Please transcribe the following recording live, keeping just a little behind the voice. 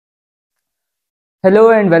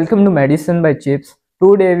Hello and welcome to Medicine by Chips.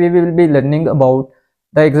 Today we will be learning about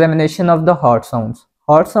the examination of the heart sounds.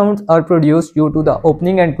 Heart sounds are produced due to the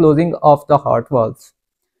opening and closing of the heart valves.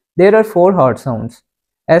 There are four heart sounds: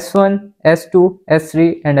 S1, S2,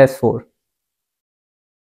 S3 and S4.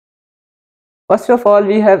 First of all,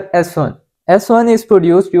 we have S1. S1 is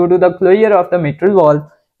produced due to the closure of the mitral valve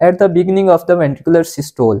at the beginning of the ventricular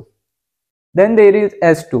systole. Then there is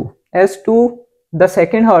S2. S2, the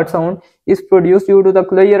second heart sound, is produced due to the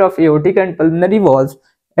closure of aortic and pulmonary valves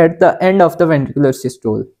at the end of the ventricular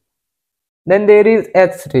systole. Then there is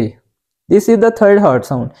S3. This is the third heart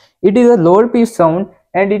sound. It is a lower pitched sound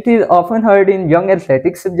and it is often heard in young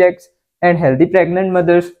athletic subjects and healthy pregnant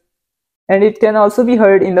mothers. And it can also be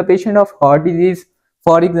heard in the patient of heart disease,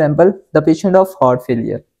 for example, the patient of heart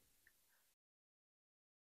failure.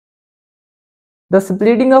 The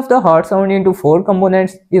splitting of the heart sound into four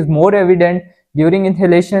components is more evident during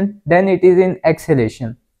inhalation than it is in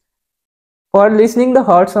exhalation. For listening the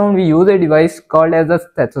heart sound, we use a device called as a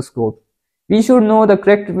stethoscope. We should know the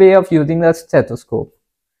correct way of using the stethoscope.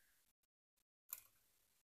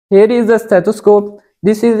 Here is the stethoscope.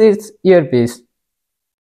 This is its earpiece.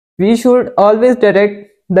 We should always direct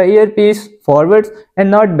the earpiece forwards and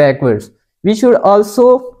not backwards. We should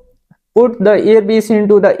also put the earpiece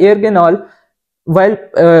into the ear canal while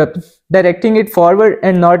directing it forward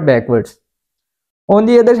and not backwards. On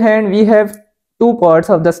the other hand, we have two parts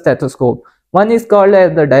of the stethoscope. One is called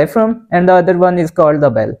as the diaphragm and the other one is called the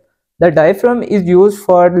bell. The diaphragm is used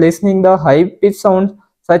for listening the high pitched sounds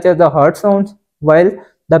such as the heart sounds, while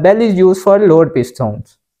the bell is used for lower pitched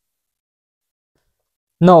sounds.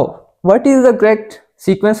 Now, what is the correct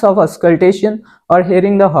sequence of auscultation or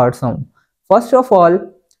hearing the heart sound? First of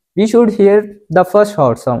all, we should hear the first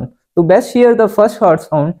heart sound. To best hear the first heart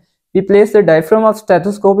sound, we place the diaphragm of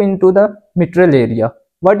stethoscope into the mitral area.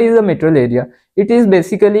 What is the mitral area? It is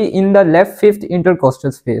basically in the left fifth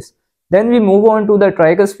intercostal space. Then we move on to the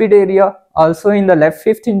tricuspid area, also in the left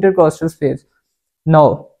fifth intercostal space.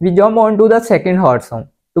 Now, we jump on to the second heart sound.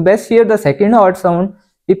 To best hear the second heart sound,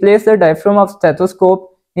 we place the diaphragm of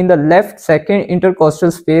stethoscope in the left second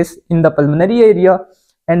intercostal space in the pulmonary area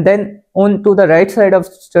and then on to the right side of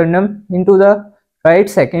sternum into the right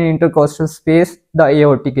second intercostal space, the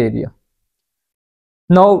aortic area.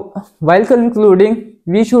 Now, while concluding,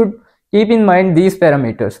 we should keep in mind these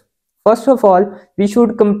parameters. First of all, we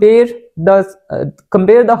should compare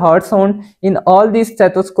the heart sound in all these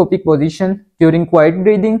stethoscopic positions during quiet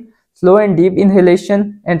breathing, slow and deep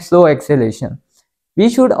inhalation, and slow exhalation. We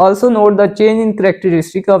should also note the change in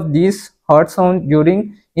characteristic of these heart sounds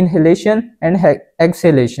during inhalation and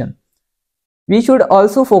exhalation. We should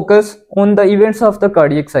also focus on the events of the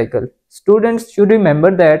cardiac cycle. Students should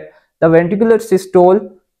remember that the ventricular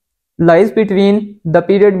systole lies between the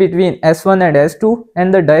period between S1 and S2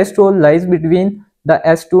 and the diastole lies between the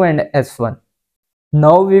S2 and S1.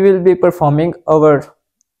 Now we will be performing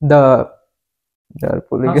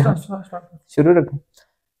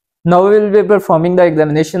Now we will be performing the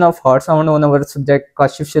examination of heart sound on our subject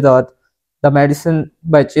Kashif Shadad, the medicine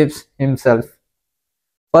by Chips himself.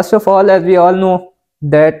 First of all, as we all know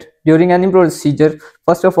that during any procedure,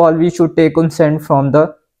 first of all we should take consent from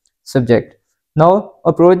the subject. Now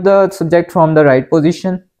approach the subject from the right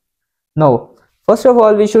position. Now, first of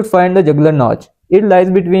all we should find the jugular notch. It lies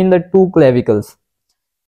between the two clavicles.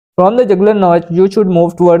 From the jugular notch, you should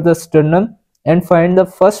move towards the sternum and find the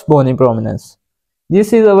first bony prominence.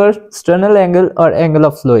 This is our sternal angle or angle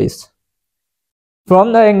of Lois.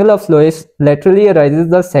 From the angle of Lois, laterally arises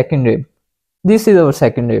the second rib. This is our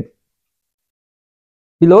second rib.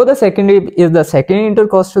 Below the second rib is the second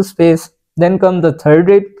intercostal space, then comes the third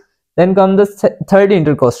rib, then comes the third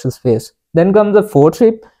intercostal space, then comes the fourth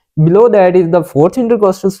rib, below that is the fourth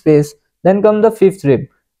intercostal space, then comes the fifth rib,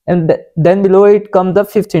 and then below it comes the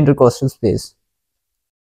fifth intercostal space.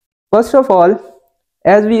 First of all,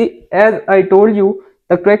 as I told you,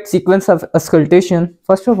 the correct sequence of auscultation,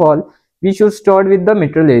 first of all, we should start with the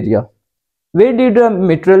mitral area. Where did the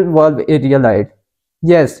mitral valve area lie?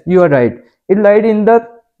 Yes, you are right. It lied in the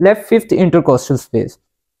left fifth intercostal space.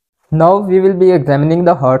 Now we will be examining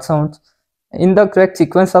the heart sounds. In the correct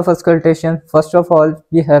sequence of auscultation, first of all,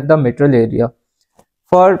 we have the mitral area.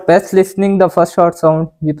 For best listening the first heart sound,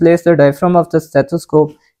 we place the diaphragm of the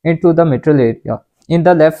stethoscope into the mitral area in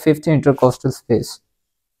the left fifth intercostal space.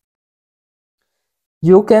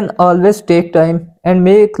 You can always take time and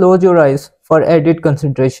may close your eyes for added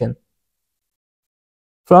concentration.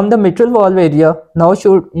 From the mitral valve area, now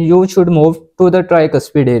you should move to the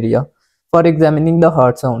tricuspid area for examining the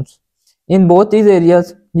heart sounds. In both these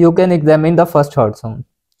areas, you can examine the first heart sound.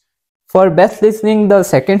 For best listening the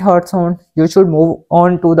second heart sound, you should move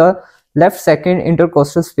on to the left second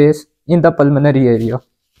intercostal space in the pulmonary area.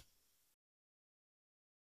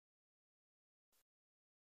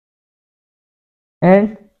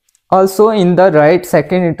 And also in the right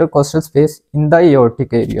second intercostal space in the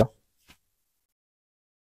aortic area.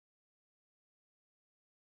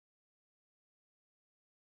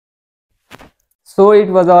 So it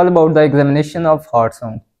was all about the examination of heart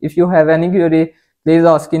sound. If you have any query, please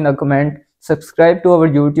ask in the comment. Subscribe to our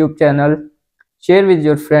YouTube channel, share with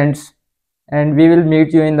your friends, and we will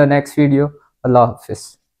meet you in the next video. Allah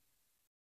Hafiz.